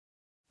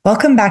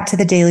Welcome back to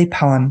The Daily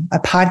Poem, a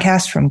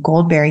podcast from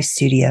Goldberry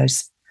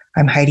Studios.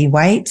 I'm Heidi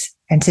White,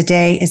 and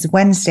today is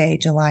Wednesday,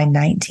 July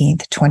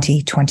 19th,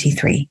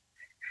 2023.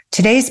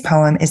 Today's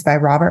poem is by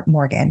Robert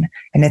Morgan,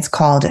 and it's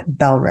called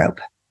Bellrope.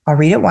 I'll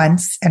read it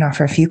once and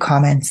offer a few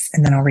comments,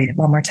 and then I'll read it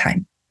one more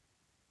time.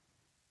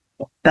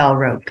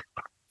 Bellrope.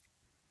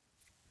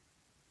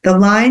 The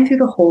line through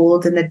the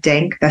hold in the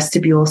dank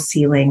vestibule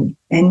ceiling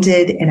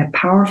ended in a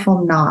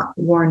powerful knot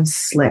worn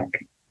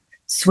slick,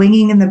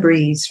 swinging in the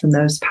breeze from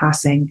those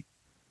passing.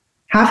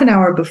 Half an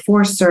hour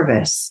before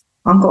service,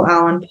 Uncle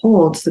Allen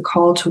pulled the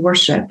call to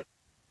worship,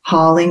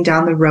 hauling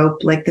down the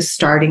rope like the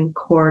starting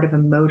cord of a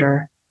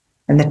motor,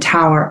 and the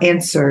tower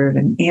answered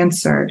and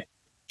answered,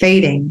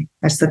 fading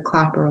as the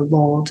clapper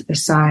lulled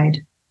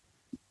aside.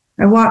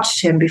 I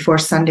watched him before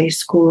Sunday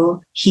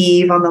school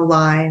heave on the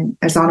line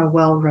as on a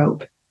well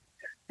rope,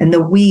 and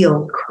the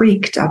wheel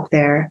creaked up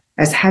there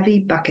as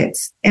heavy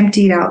buckets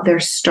emptied out their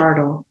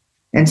startle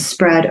and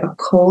spread a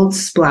cold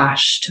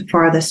splash to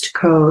farthest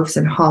coves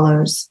and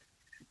hollows,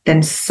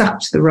 then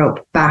sucked the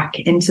rope back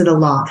into the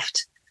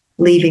loft,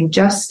 leaving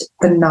just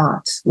the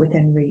knot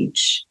within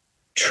reach,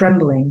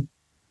 trembling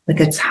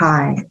with its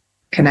high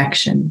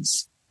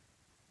connections.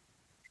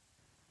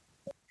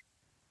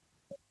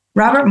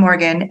 Robert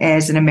Morgan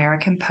is an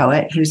American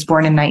poet. He was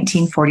born in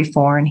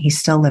 1944 and he's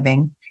still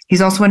living.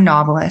 He's also a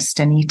novelist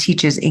and he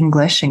teaches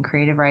English and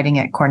creative writing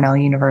at Cornell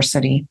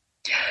University.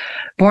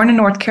 Born in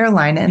North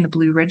Carolina in the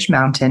Blue Ridge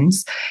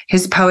Mountains,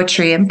 his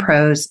poetry and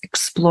prose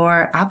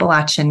explore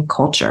Appalachian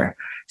culture,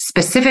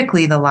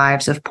 specifically the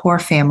lives of poor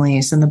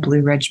families in the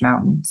Blue Ridge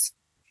Mountains.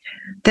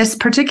 This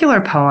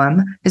particular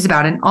poem is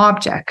about an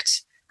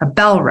object, a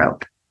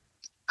bellrope.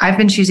 I've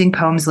been choosing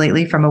poems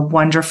lately from a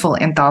wonderful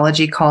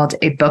anthology called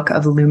A Book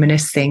of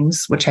Luminous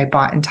Things, which I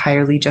bought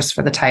entirely just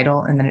for the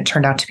title, and then it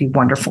turned out to be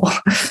wonderful.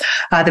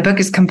 The book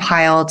is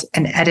compiled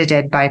and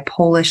edited by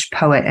Polish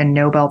poet and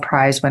Nobel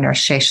Prize winner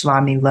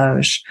Czesław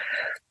Miłosz.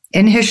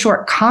 In his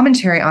short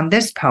commentary on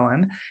this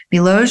poem,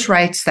 Miłosz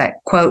writes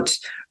that, quote,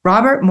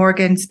 Robert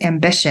Morgan's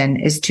ambition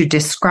is to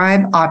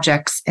describe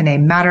objects in a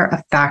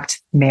matter-of-fact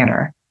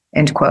manner,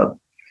 end quote.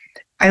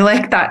 I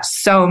like that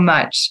so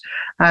much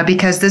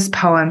because this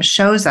poem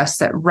shows us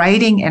that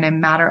writing in a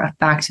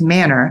matter-of-fact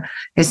manner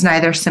is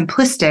neither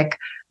simplistic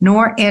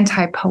nor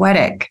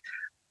anti-poetic.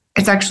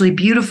 It's actually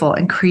beautiful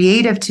and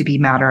creative to be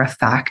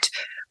matter-of-fact,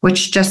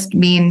 which just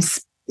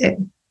means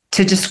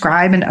to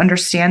describe and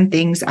understand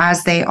things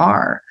as they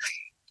are.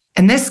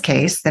 In this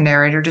case, the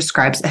narrator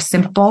describes a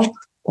simple,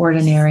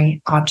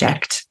 ordinary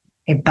object,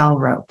 a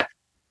bellrope.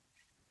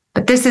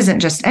 But this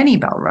isn't just any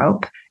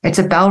bellrope. It's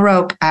a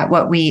bellrope at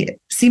what we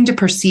seem to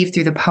perceive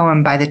through the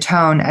poem by the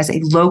tone as a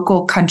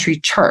local country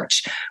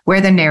church where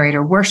the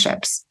narrator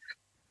worships.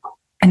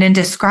 And in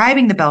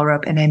describing the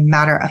bellrope in a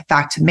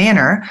matter-of-fact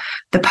manner,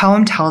 the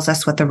poem tells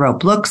us what the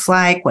rope looks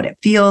like, what it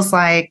feels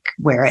like,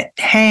 where it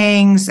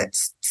hangs,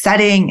 its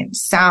setting and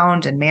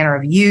sound and manner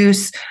of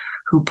use,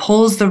 who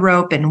pulls the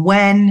rope and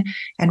when,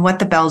 and what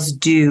the bells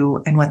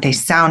do and what they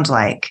sound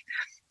like.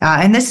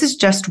 And this is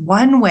just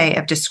one way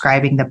of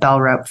describing the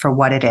bellrope for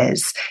what it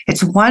is.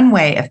 It's one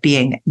way of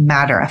being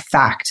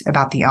matter-of-fact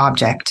about the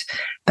object,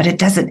 but it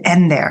doesn't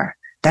end there.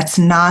 That's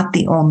not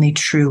the only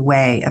true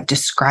way of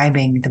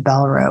describing the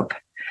bellrope.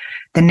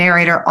 The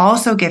narrator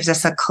also gives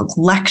us a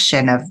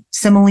collection of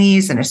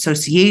similes and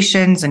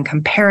associations and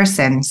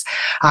comparisons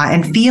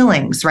and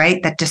feelings,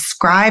 right, that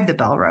describe the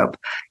bellrope.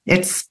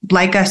 It's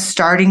like a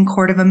starting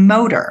cord of a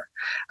motor,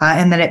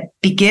 and that it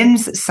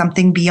begins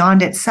something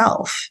beyond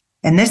itself.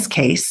 In this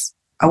case,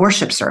 a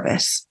worship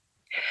service.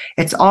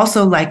 It's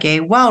also like a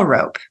well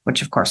rope,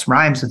 which of course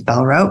rhymes with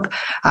bellrope,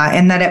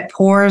 in that it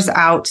pours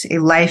out a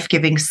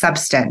life-giving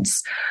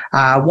substance,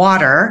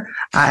 water,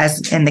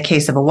 as in the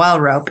case of a well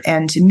rope,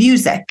 and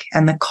music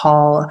and the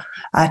call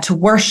to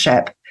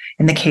worship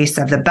in the case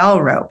of the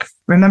bellrope.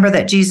 Remember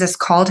that Jesus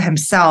called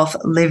himself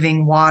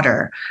living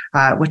water,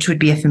 which would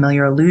be a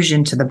familiar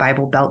allusion to the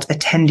Bible Belt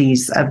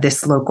attendees of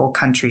this local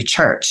country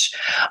church.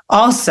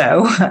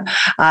 Also,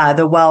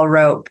 the well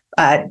rope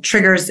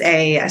triggers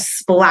a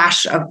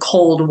splash of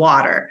cold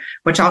water,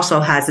 which also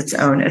has its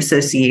own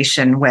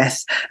association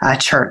with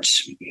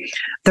church.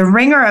 The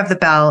ringer of the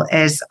bell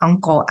is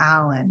Uncle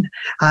Allen,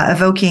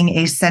 evoking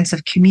a sense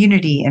of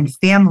community and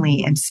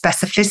family and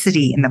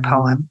specificity in the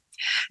poem.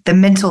 The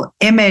mental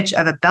image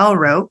of a bell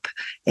rope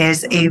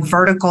is a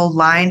vertical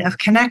line of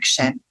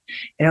connection,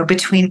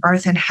 between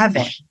earth and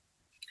heaven.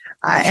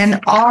 And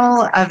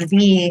all of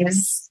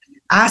these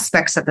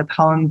aspects of the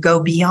poem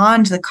go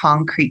beyond the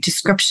concrete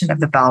description of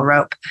the bell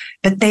rope,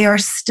 but they are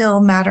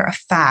still matter of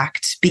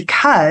fact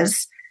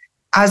because,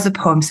 as the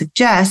poem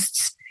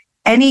suggests,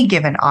 any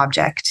given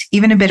object,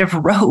 even a bit of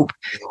rope,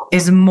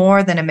 is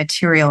more than a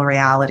material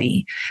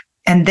reality.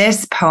 And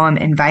this poem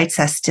invites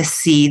us to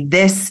see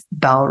this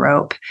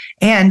bellrope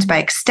and, by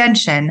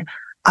extension,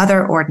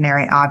 other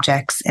ordinary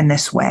objects in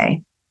this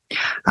way.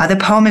 The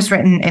poem is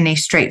written in a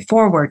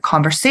straightforward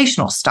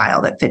conversational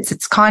style that fits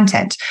its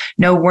content.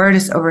 No word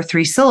is over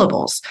 3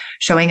 syllables,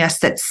 showing us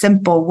that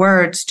simple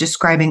words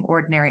describing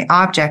ordinary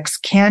objects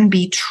can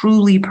be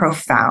truly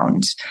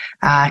profound,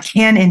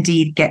 can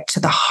indeed get to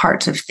the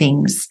heart of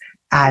things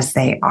as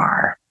they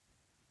are.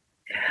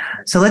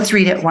 So let's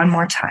read it one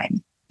more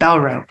time.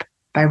 Bellrope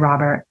by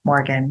Robert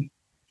Morgan.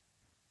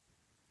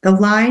 The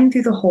line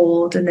through the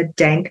hold in the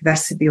dank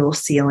vestibule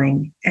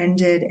ceiling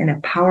ended in a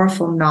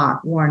powerful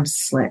knot worn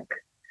slick,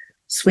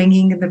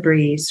 swinging in the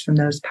breeze from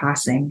those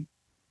passing.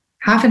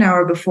 Half an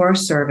hour before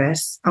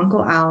service,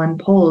 Uncle Alan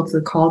pulled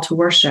the call to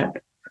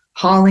worship,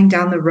 hauling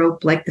down the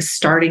rope like the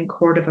starting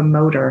cord of a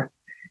motor,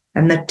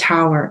 and the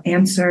tower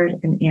answered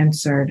and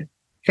answered,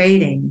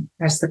 fading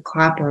as the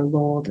clapper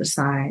lolled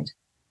aside.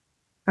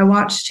 I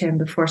watched him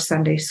before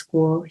Sunday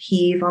school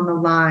heave on the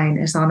line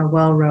as on a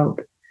well rope,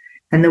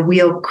 and the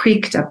wheel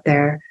creaked up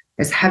there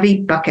as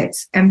heavy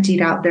buckets emptied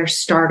out their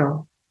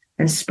startle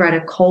and spread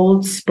a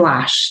cold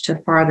splash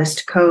to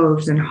farthest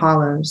coves and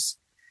hollows,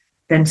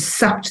 then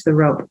sucked the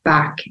rope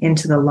back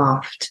into the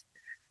loft,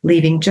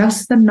 leaving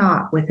just the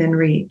knot within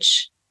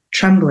reach,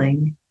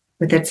 trembling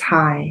with its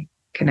high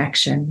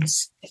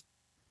connections.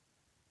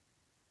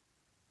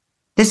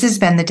 This has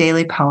been the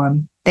Daily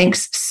Poem.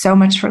 Thanks so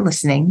much for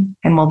listening,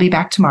 and we'll be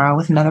back tomorrow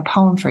with another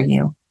poem for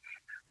you.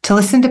 To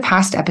listen to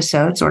past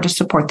episodes or to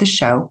support the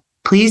show,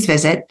 please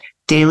visit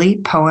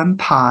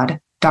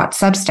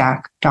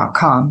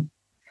dailypoempod.substack.com.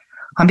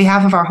 On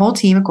behalf of our whole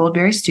team at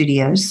Goldberry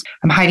Studios,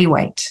 I'm Heidi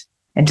White.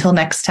 Until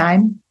next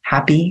time,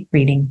 happy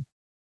reading.